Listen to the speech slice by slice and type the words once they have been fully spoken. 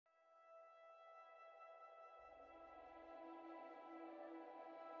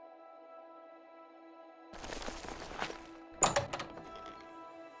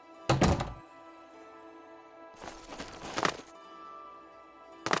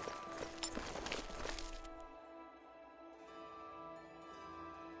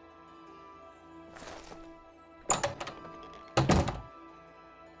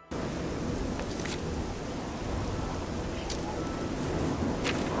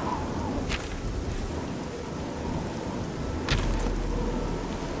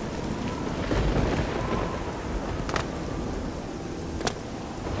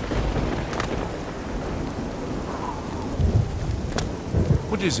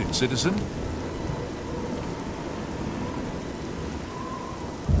What is it, citizen?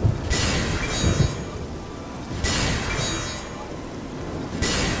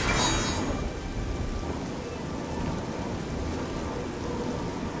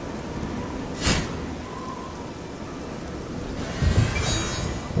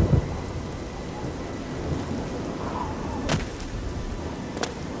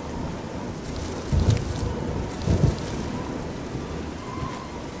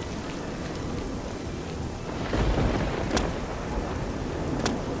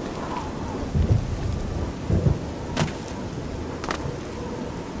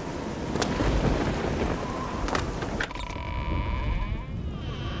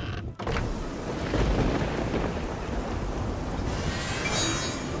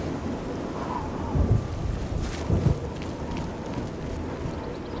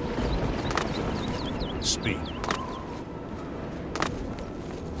 Speak.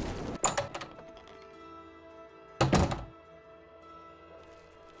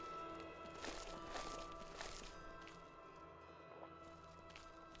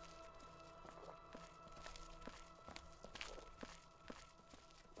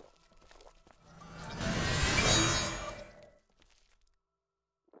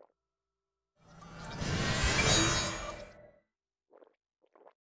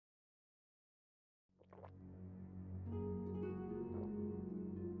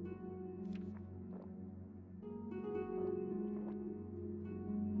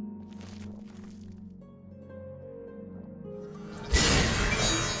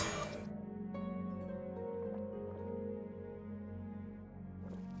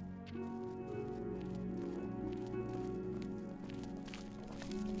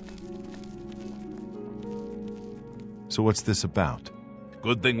 So what's this about?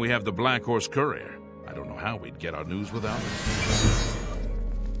 Good thing we have the Black Horse Courier. I don't know how we'd get our news without it.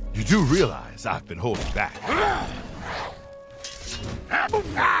 You do realize I've been holding back.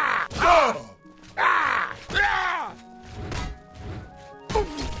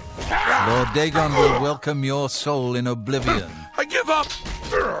 Lord Dagon will welcome your soul in Oblivion. I give up!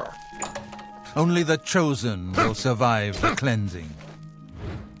 Only the chosen will survive the cleansing.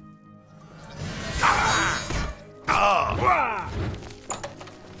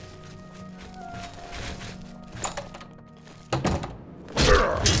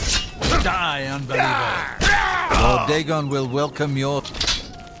 Die, unbeliever! Lord Dagon will welcome your...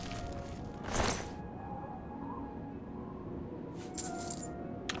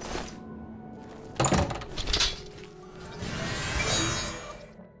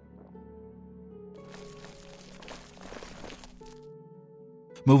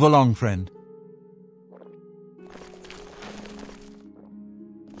 Move along, friend.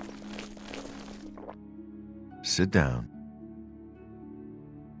 Sit down.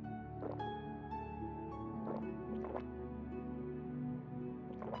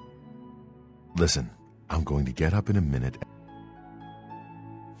 Listen, I'm going to get up in a minute.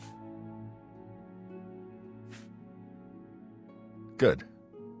 Good.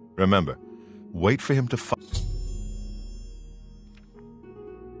 Remember, wait for him to fight.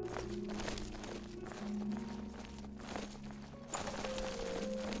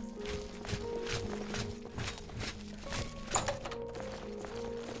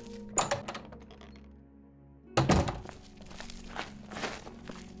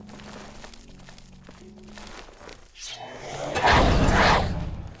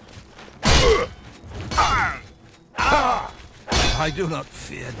 I do not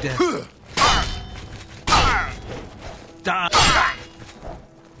fear death. Die.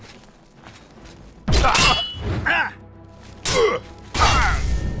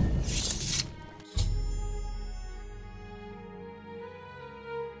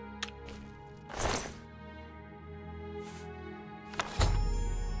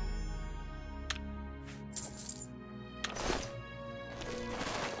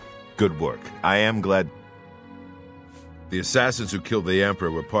 Good work. I am glad. The assassins who killed the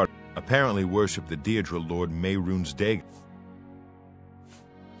Emperor were apparently worship the Deirdre Lord Mehrunes Dagon.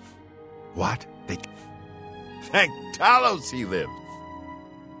 What? Thank Talos he lived!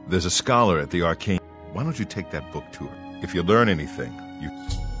 There's a scholar at the Arcane. Why don't you take that book to her? If you learn anything, you...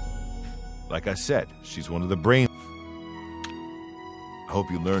 Like I said, she's one of the brain... I hope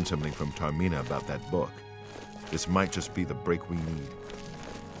you learned something from Tarmina about that book. This might just be the break we need.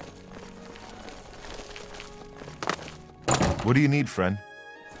 What do you need, friend?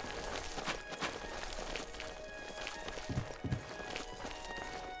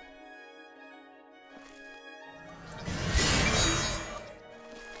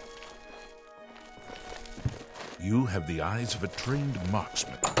 You have the eyes of a trained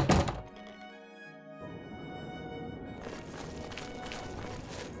marksman.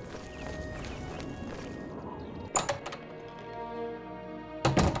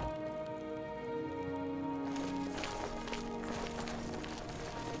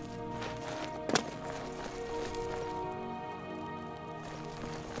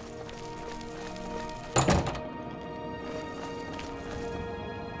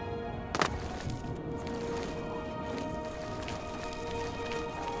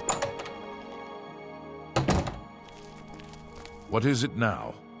 What is it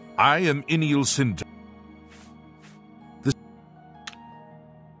now? I am Iniel Sinta.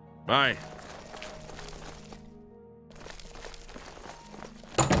 Bye.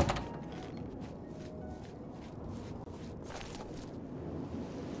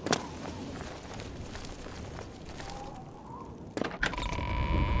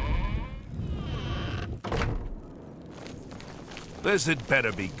 This had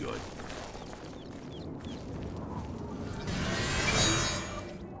better be good.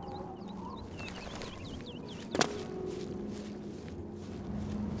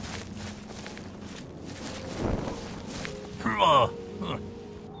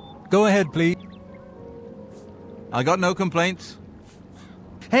 Go ahead, please. I got no complaints.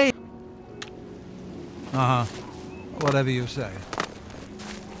 Hey! Uh-huh. Whatever you say.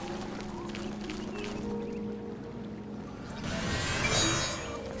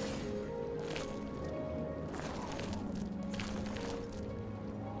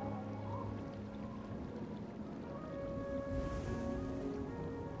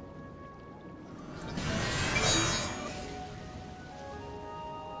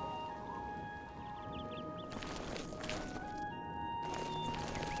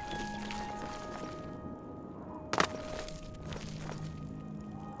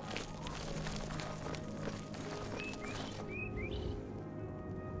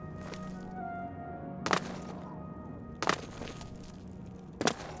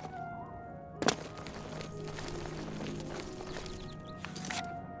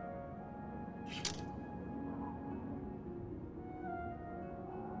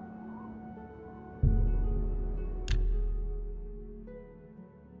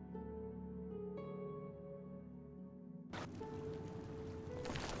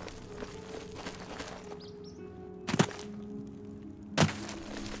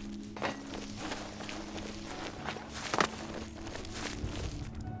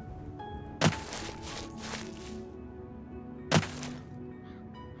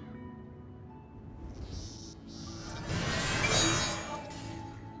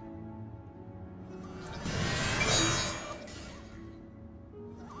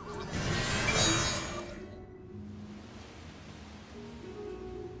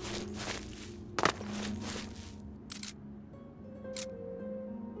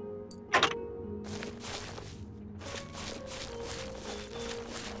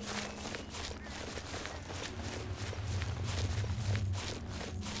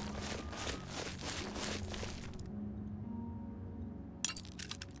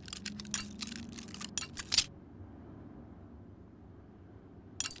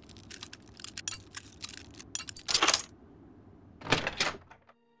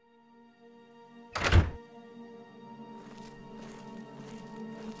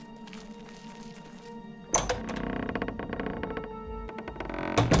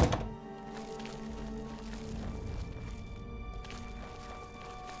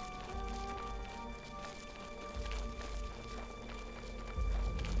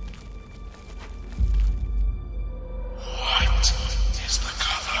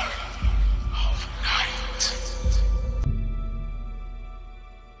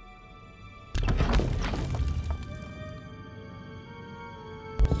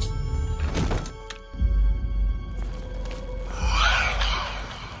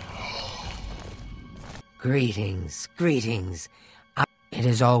 Greetings, greetings. It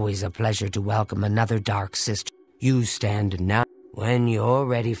is always a pleasure to welcome another Dark Sister. You stand now when you're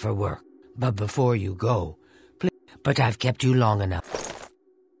ready for work. But before you go, please... But I've kept you long enough.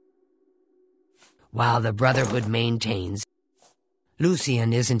 While the Brotherhood maintains,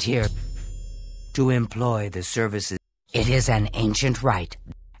 Lucian isn't here to employ the services. It is an ancient rite.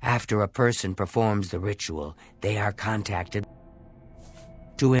 After a person performs the ritual, they are contacted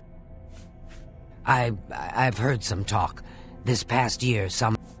to... I've heard some talk. This past year,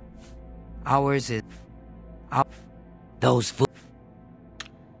 some... Ours is... Those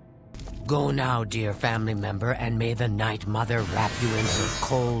Go now, dear family member, and may the Night Mother wrap you in her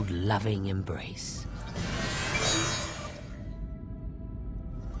cold, loving embrace.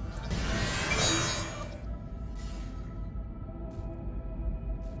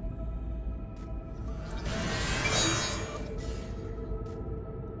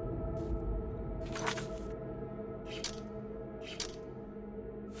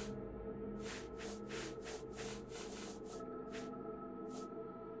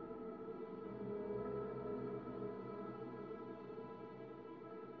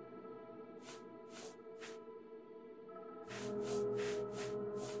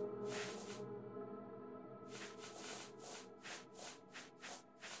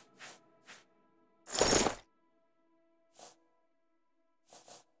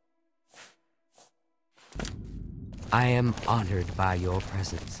 I am honored by your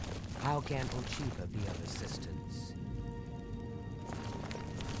presence. How can Ochiva be of assistance?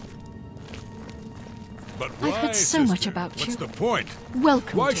 But why, I've heard so sister? much about What's you. the point?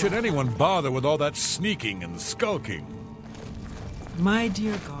 Welcome. Why to should our anyone bother with all that sneaking and skulking? My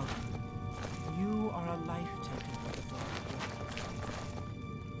dear God, you are a life token for the dark.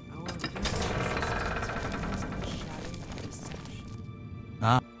 Our very existence is a shadow of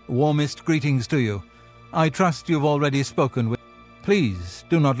deception. Warmest greetings to you. I trust you've already spoken with... Please,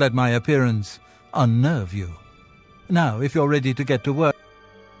 do not let my appearance unnerve you. Now, if you're ready to get to work...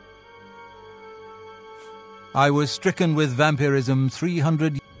 I was stricken with vampirism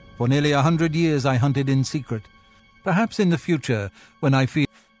 300 years. For nearly 100 years I hunted in secret. Perhaps in the future, when I feel...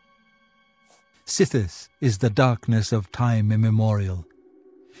 Sithis is the darkness of time immemorial.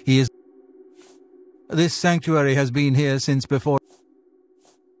 He is... This sanctuary has been here since before...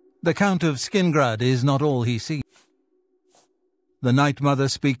 The Count of Skingrad is not all he sees. The Night Mother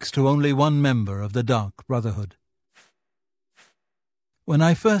speaks to only one member of the Dark Brotherhood. When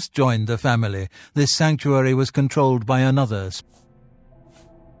I first joined the family, this sanctuary was controlled by another.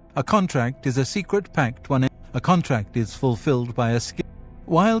 A contract is a secret pact when a contract is fulfilled by a skin.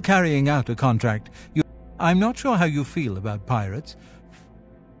 While carrying out a contract, I'm not sure how you feel about pirates.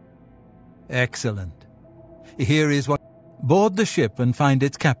 Excellent. Here is what... Board the ship and find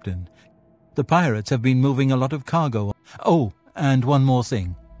its captain. The pirates have been moving a lot of cargo. Oh, and one more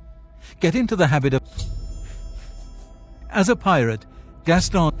thing. Get into the habit of... As a pirate,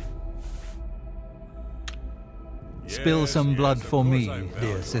 Gaston... Spill some blood for me,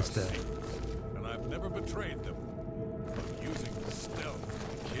 dear sister. And I've never betrayed them. But using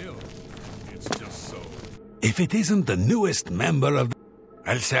stealth to kill, it's just so... If it isn't the newest member of...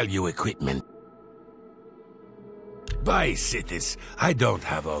 I'll sell you equipment. Bye, Sithis. I don't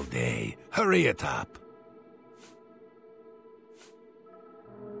have all day. Hurry it up.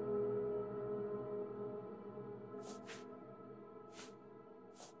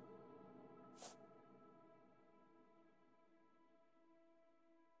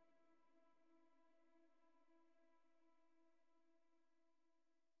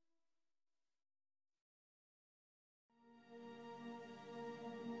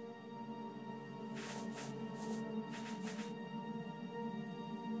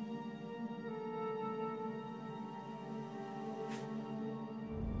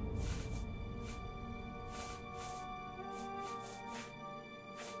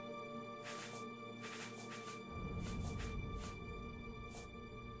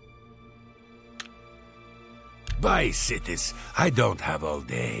 Bye, Sithis. I don't have all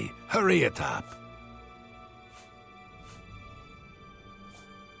day. Hurry it up.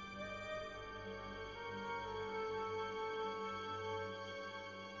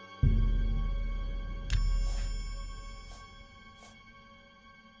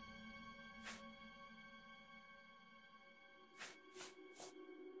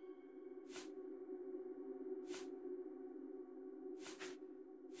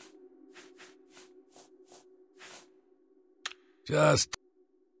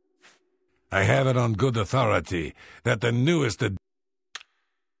 I have it on good authority that the newest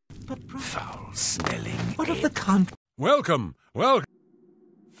But foul-smelling... what of the Welcome!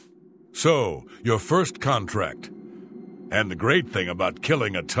 So, your first contract. And the great thing about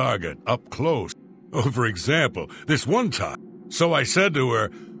killing a target up close. Oh, for example, this one time. So I said to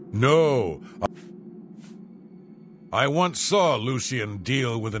her, no. I once saw Lucian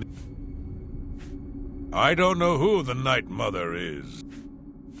deal with an... I don't know who the Night Mother is.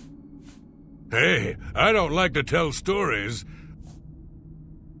 Hey, I don't like to tell stories.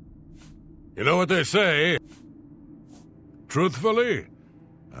 You know what they say? Truthfully,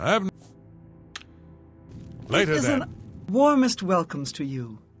 I've... Later then. Warmest welcomes to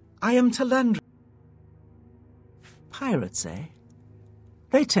you. I am Talendra. Pirates, eh?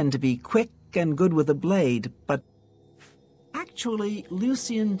 They tend to be quick and good with a blade, but... Actually,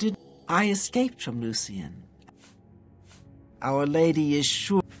 Lucian did... I escaped from Lucian. Our Lady is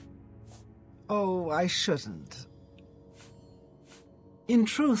sure... Oh, I shouldn't. In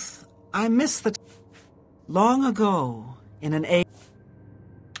truth, I miss the... Long ago, in an age...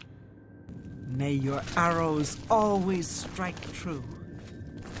 May your arrows always strike true.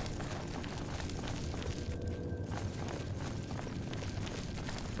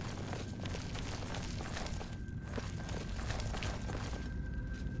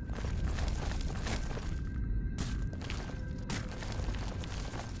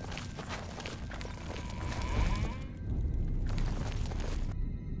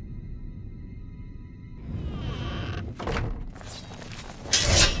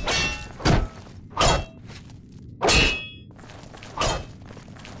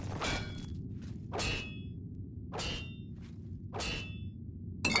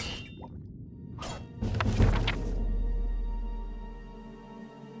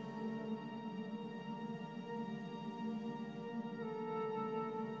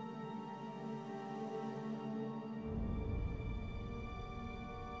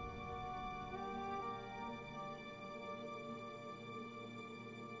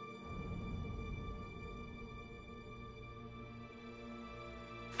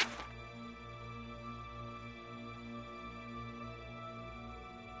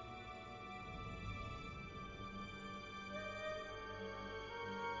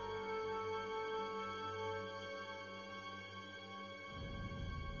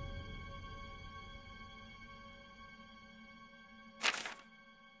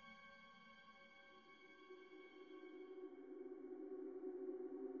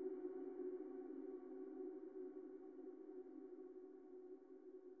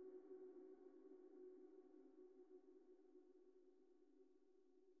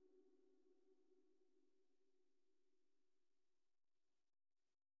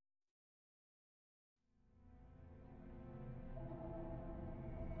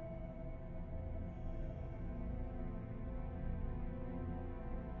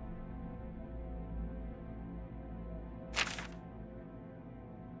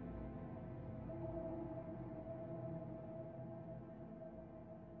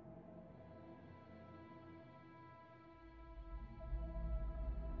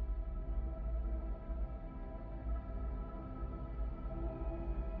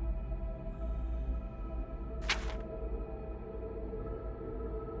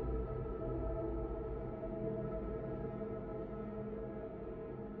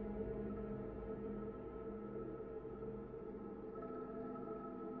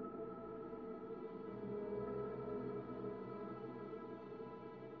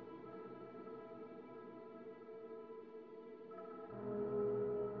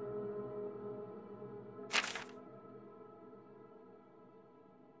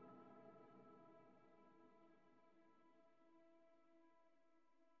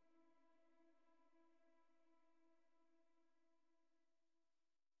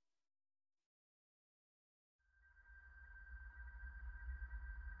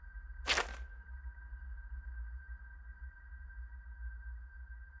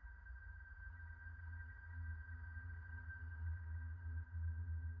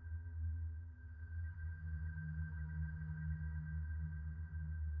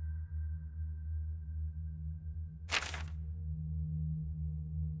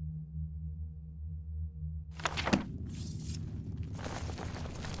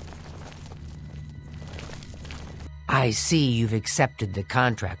 I see you've accepted the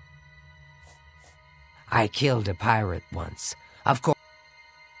contract. I killed a pirate once. Of course.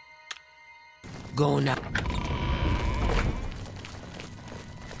 Go now.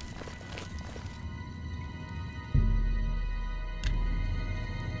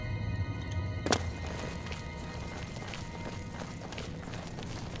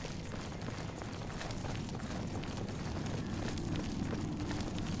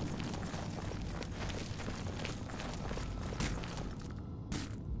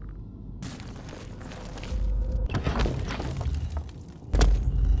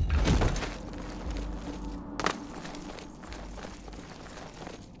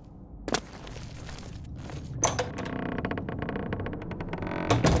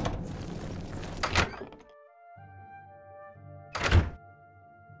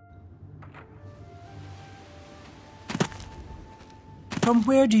 From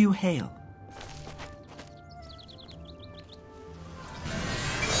where do you hail?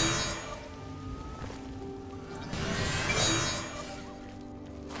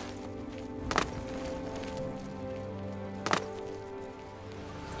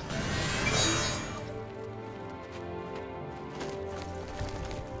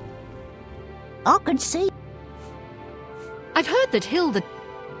 I could see. I've heard that Hilda...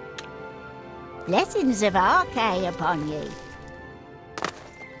 Blessings of Archay upon ye.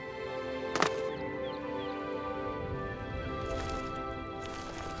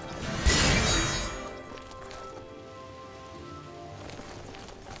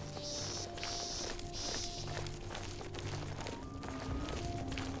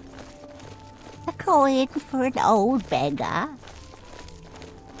 A coin for an old beggar.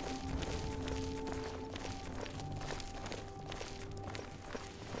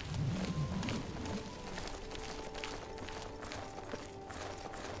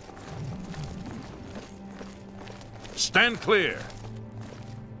 Stand clear.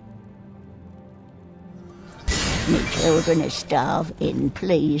 Me children are starving,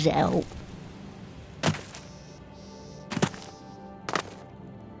 please help.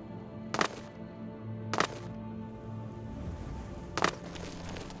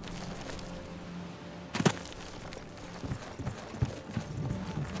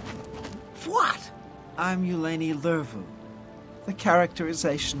 What? I'm Eulaine Lervu. The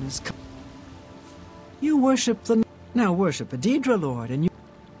characterization is... You worship the... Now worship a Daedra Lord, and you...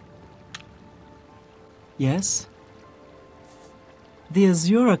 Yes? The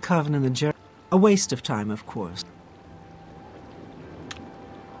Azura Coven and the a waste of time, of course.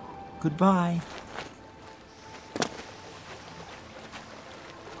 Goodbye.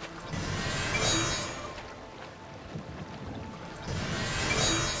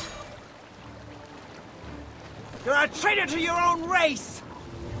 You're a traitor to your own race!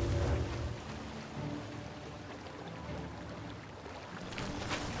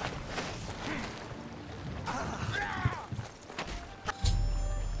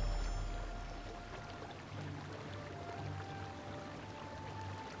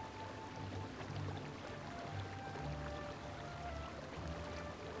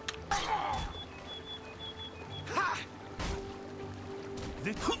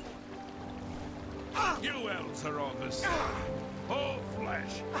 You elves are on the scene. All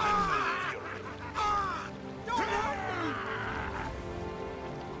flesh and no fury.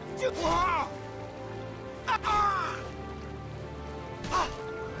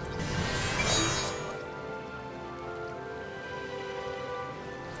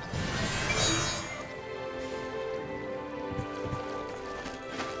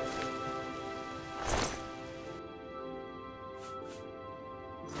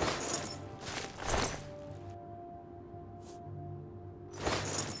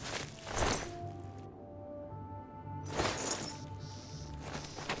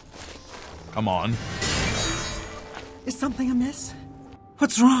 Come on. Is something amiss?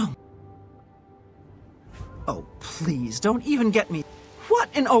 What's wrong? Oh, please, don't even get me... What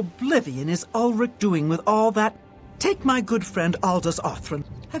in Oblivion is Ulrich doing with all that? Take my good friend Aldous Othran.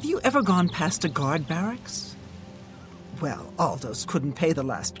 Have you ever gone past a guard barracks? Well, Aldous couldn't pay the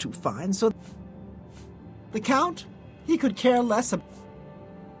last 2 fines, so... The Count? He could care less about...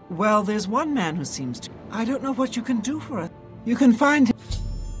 Well, there's one man who seems to... I don't know what you can do for us. You can find him...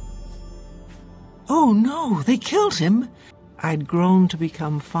 Oh, no, they killed him. I'd grown to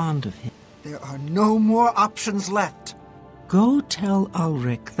become fond of him. There are no more options left. Go tell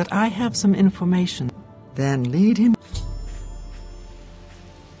Ulrich that I have some information. Then lead him...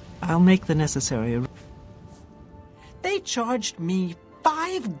 I'll make the necessary... They charged me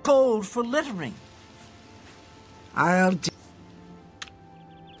 5 gold for littering.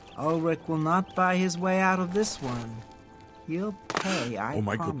 Ulrich will not buy his way out of this one. He'll pay, I Oh,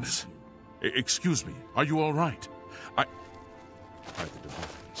 my promise goodness. Excuse me. Are you all right? By the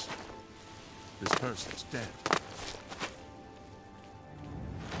divines, this person's dead.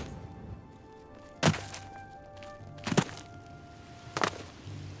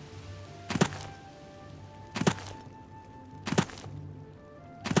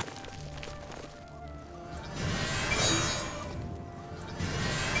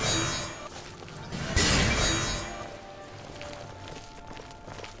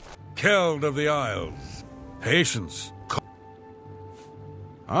 Keld of the Isles. Patience.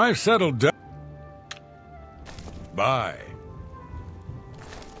 I've settled down. Bye.